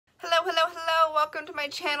welcome to my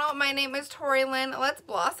channel. My name is Tori Lynn. Let's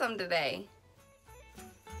blossom today.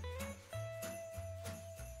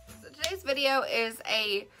 So today's video is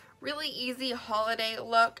a really easy holiday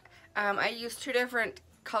look. I used two different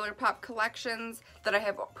ColourPop collections that I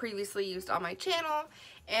have previously used on my channel,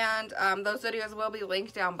 and those videos will be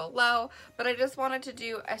linked down below, but I just wanted to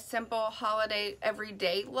do a simple holiday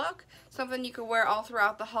everyday look, something you can wear all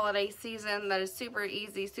throughout the holiday season that is super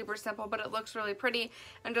easy, super simple, but it looks really pretty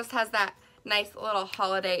and just has that nice little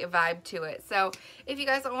holiday vibe to it. So if you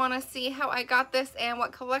guys want to see how I got this and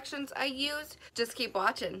what collections I used, just keep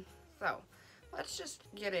watching. So let's just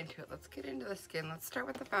get into it. Let's get into the skin. Let's start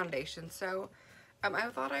with the foundation. So I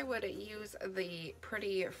thought I would use the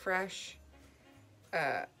Pretty Fresh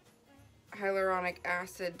Hyaluronic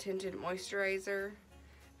Acid Tinted Moisturizer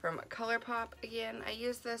from ColourPop. Again, I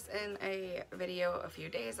used this in a video a few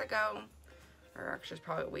days ago, or actually it's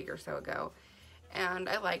probably a week or so ago, and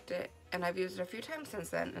I liked it, and I've used it a few times since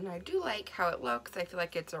then, and I do like how it looks. I feel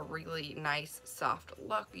like it's a really nice, soft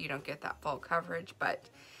look. You don't get that full coverage, but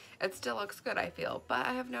it still looks good, I feel. But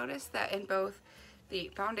I have noticed that in both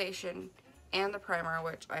the foundation and the primer,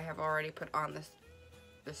 which I have already put on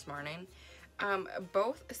this morning,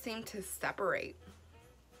 both seem to separate.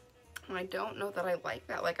 And I don't know that I like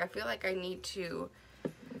that. Like, I feel like I need to,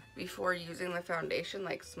 before using the foundation,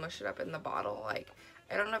 like smush it up in the bottle. Like,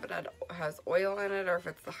 I don't know if it has oil in it or if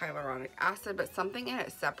it's the hyaluronic acid, but something in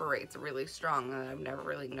it separates really strong that I've never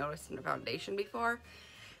really noticed in a foundation before,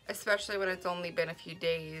 especially when it's only been a few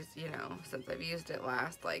days, you know, since I've used it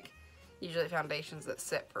last. Like, usually foundations that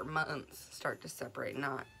sit for months start to separate,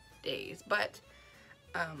 not days. But,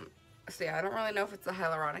 so yeah, I don't really know if it's the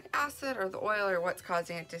hyaluronic acid or the oil or what's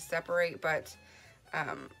causing it to separate, but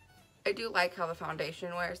I do like how the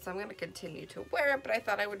foundation wears, so I'm going to continue to wear it. But I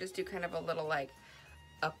thought I would just do kind of a little, like,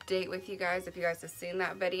 update with you guys if you guys have seen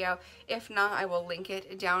that video. If not, I will link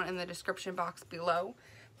it down in the description box below.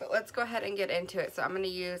 But let's go ahead and get into it. So I'm going to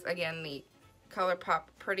use, again, the ColourPop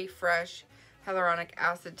Pretty Fresh Hyaluronic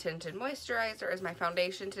Acid Tinted Moisturizer as my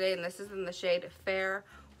foundation today, and this is in the shade Fair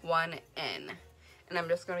 1N. And I'm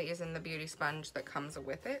just going to be using the beauty sponge that comes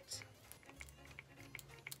with it.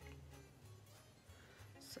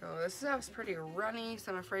 So this stuff's pretty runny,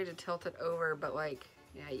 so I'm afraid to tilt it over, but like,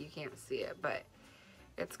 yeah, you can't see it, but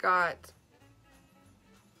it's got,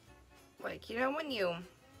 like, you know when you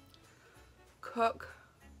cook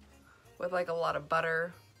with like a lot of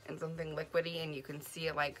butter and something liquidy and you can see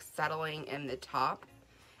it like settling in the top,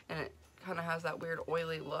 and it kind of has that weird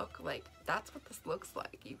oily look? Like, that's what this looks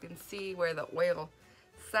like. You can see where the oil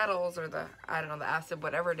settles, or the, I don't know, the acid,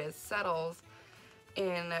 whatever it is, settles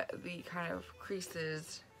in the kind of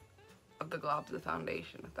creases of the globs of the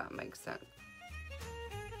foundation, if that makes sense.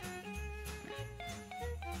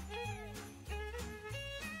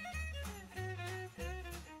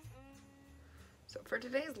 So for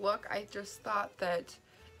today's look, I just thought that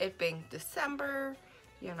it being December,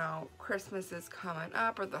 you know, Christmas is coming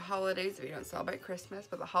up, or the holidays, if you don't celebrate Christmas,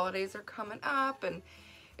 but the holidays are coming up, and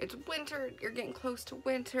it's winter, you're getting close to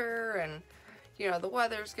winter, and, you know, the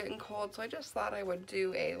weather's getting cold, so I just thought I would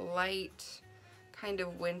do a light, kind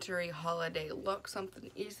of wintry holiday look, something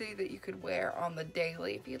easy that you could wear on the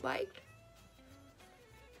daily if you'd like.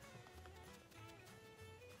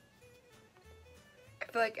 I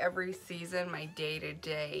feel like every season my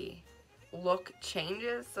day-to-day look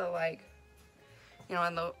changes. So like, you know,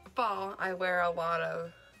 in the fall I wear a lot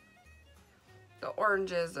of the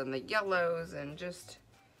oranges and the yellows, and just,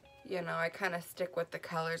 you know, I kind of stick with the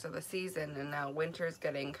colors of the season. And now winter's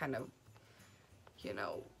getting kind of, you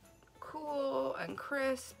know, cool and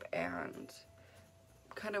crisp and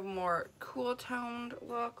kind of more cool toned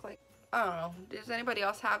look. Like, I don't know, does anybody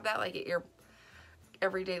else have that? Like, your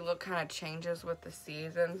everyday look kind of changes with the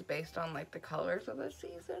seasons based on like the colors of the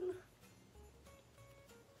season?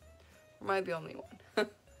 Or am I the only one?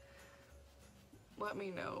 Let me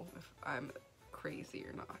know if I'm crazy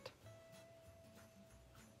or not.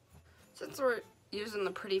 Since we're using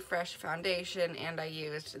the Pretty Fresh foundation and I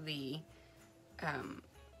used the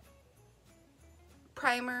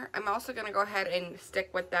primer, I'm also going to go ahead and stick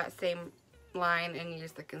with that same line and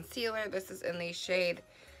use the concealer. This is in the shade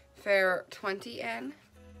Fair 20N.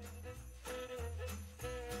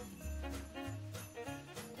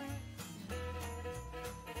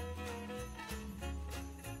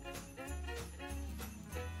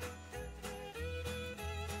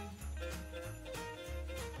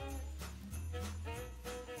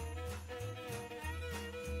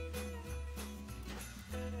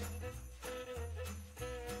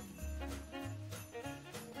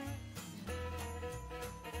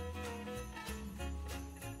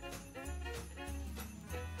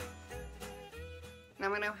 Now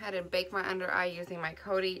I'm going to go ahead and bake my under eye using my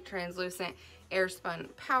Coty translucent airspun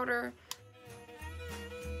powder.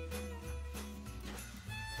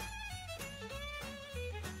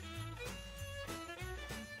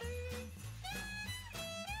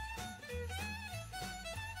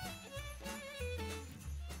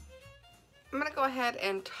 I'm going to go ahead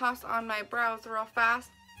and toss on my brows real fast.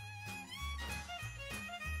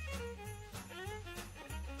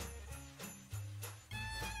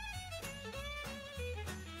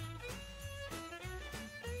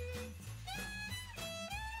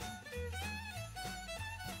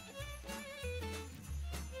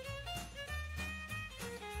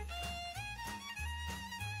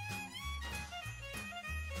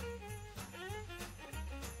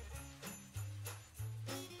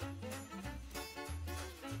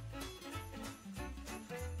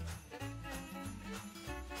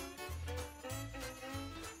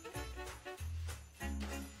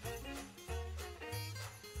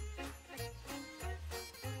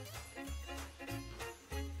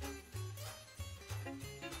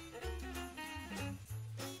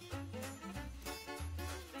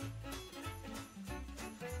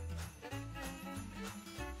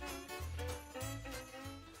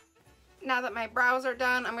 Now that my brows are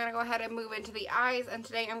done, I'm going to go ahead and move into the eyes, and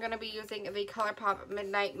today I'm going to be using the ColourPop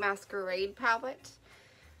Midnight Masquerade palette.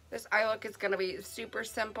 This eye look is going to be super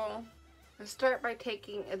simple. I'll start by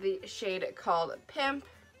taking the shade called Pimp.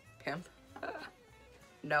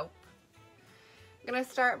 Nope. I'm going to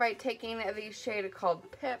start by taking the shade called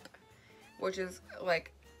Pip, which is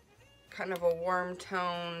like kind of a warm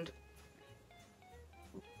toned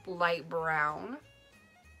light brown.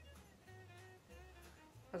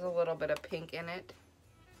 Has a little bit of pink in it.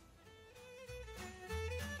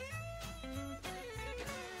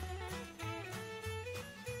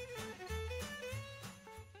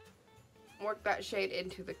 Work that shade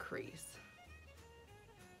into the crease.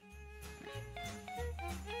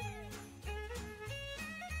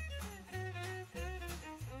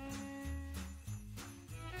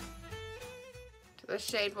 So this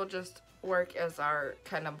shade will just work as our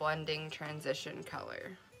kind of blending transition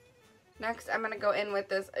color. Next, I'm going to go in with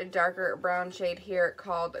this darker brown shade here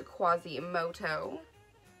called Quasimoto.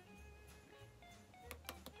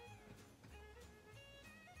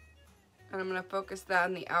 And I'm going to focus that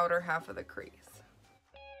on the outer half of the crease.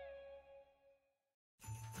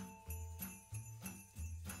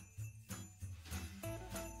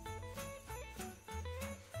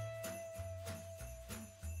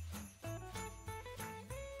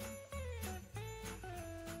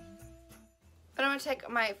 But I'm going to take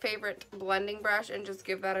my favorite blending brush and just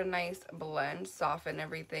give that a nice blend, soften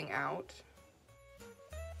everything out.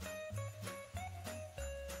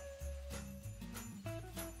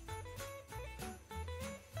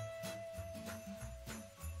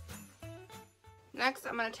 Next,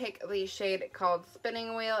 I'm going to take the shade called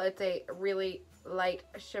Spinning Wheel. It's a really light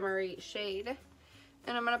shimmery shade.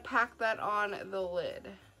 And I'm going to pack that on the lid.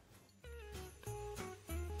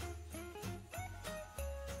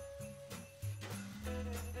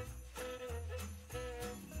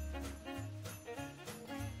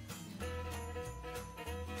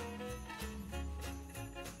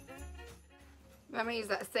 I'm going to use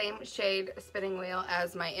that same shade Spinning Wheel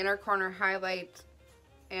as my inner corner highlight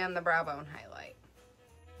and the brow bone highlight.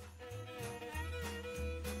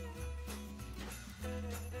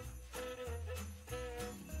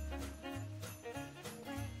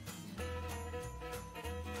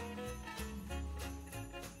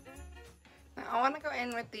 Now I want to go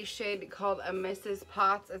in with the shade called a Mrs.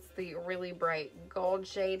 Potts. It's the really bright gold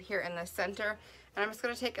shade here in the center. And I'm just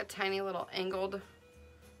going to take a tiny little angled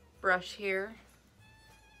brush here.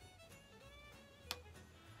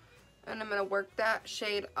 And I'm going to work that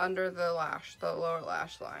shade under the lash, the lower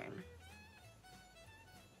lash line.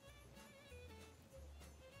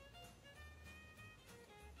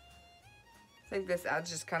 I think this adds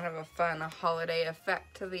just kind of a fun holiday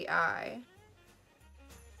effect to the eye.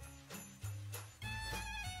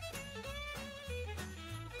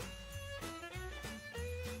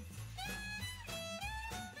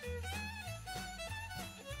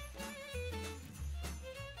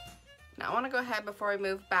 Now I want to go ahead before we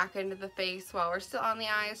move back into the face while we're still on the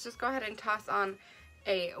eyes, just go ahead and toss on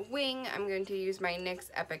a wing. I'm going to use my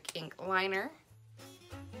NYX Epic Ink liner.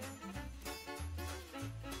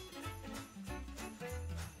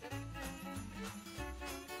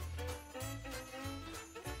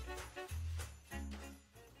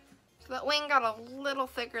 So that wing got a little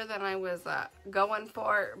thicker than I was going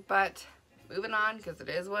for, but moving on because it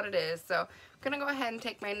is what it is. So I'm going to go ahead and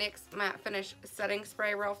take my NYX Matte Finish Setting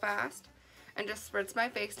Spray real fast. and just spritz my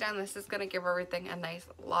face down. This is going to give everything a nice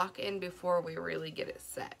lock in before we really get it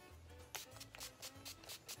set.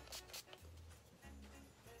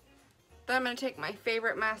 Then I'm going to take my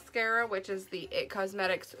favorite mascara, which is the It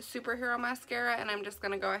Cosmetics Superhero Mascara, and I'm just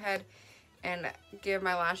going to go ahead and give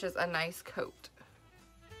my lashes a nice coat.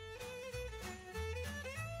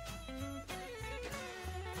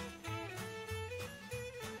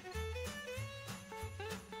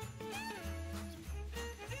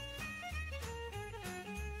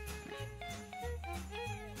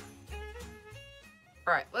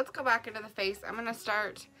 Alright, let's go back into the face. I'm going to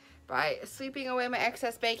start by sweeping away my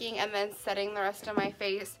excess baking and then setting the rest of my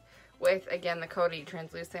face with, again, the Coty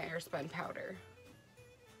Translucent Airspun Powder.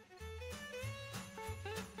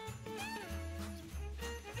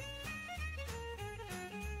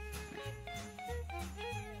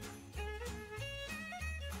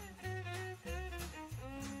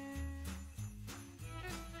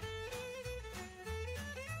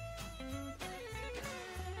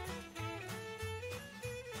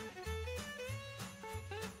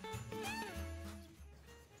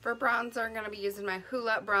 For bronzer, I'm going to be using my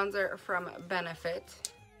Hoola bronzer from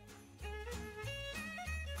Benefit.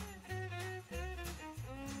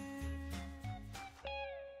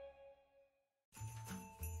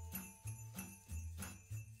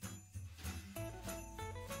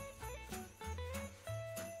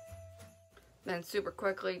 Then super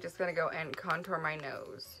quickly, just going to go and contour my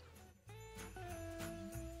nose.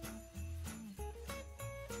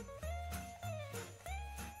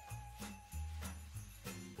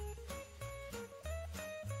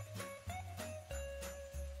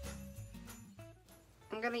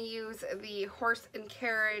 I'm going to use the Horse and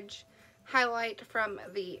Carriage highlight from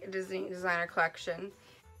the Disney Designer Collection.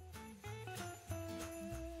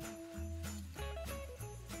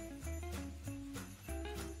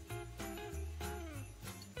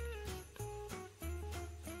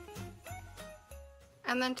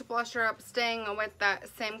 And then to blush her up, staying with that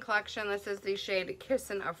same collection, this is the shade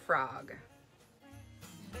Kissin' a Frog.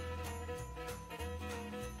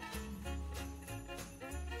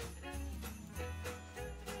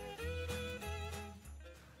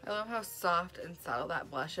 I love how soft and subtle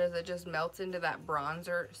that blush is. It just melts into that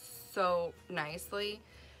bronzer so nicely.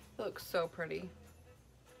 It looks so pretty.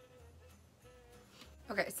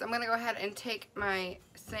 Okay, so I'm going to go ahead and take my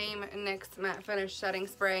same NYX Matte Finish Setting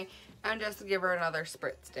Spray and just give her another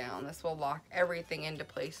spritz down. This will lock everything into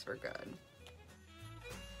place for good.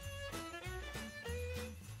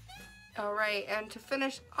 Alright, and to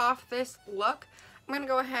finish off this look, I'm going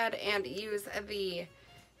to go ahead and use the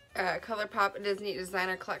ColourPop Disney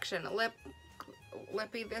Designer Collection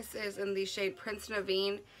Lippy. This is in the shade Prince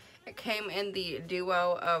Naveen. It came in the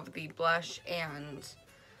duo of the blush and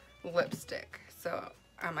lipstick. So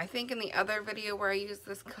I think in the other video where I used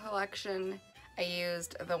this collection, I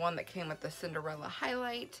used the one that came with the Cinderella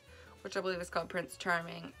highlight, which I believe is called Prince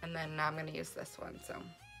Charming, and then now I'm going to use this one. So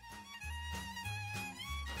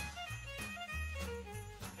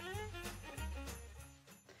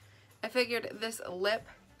I figured this lip,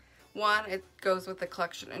 one, it goes with the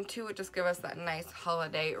collection, and two, it just gives us that nice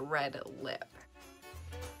holiday red lip.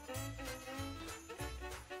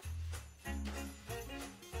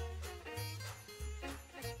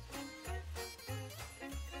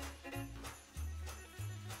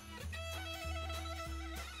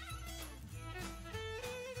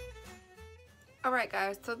 Alright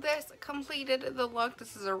guys, so this completed the look.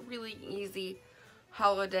 This is a really easy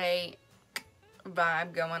holiday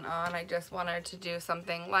vibe going on. I just wanted to do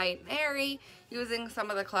something light and airy using some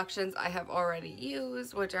of the collections I have already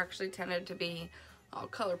used, which actually tended to be all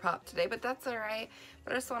ColourPop today, but that's alright.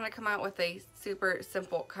 But I just want to come out with a super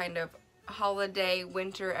simple kind of holiday,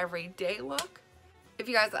 winter, everyday look. If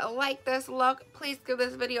you guys like this look, please give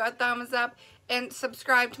this video a thumbs up and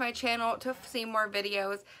subscribe to my channel to see more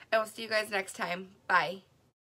videos. I will see you guys next time. Bye.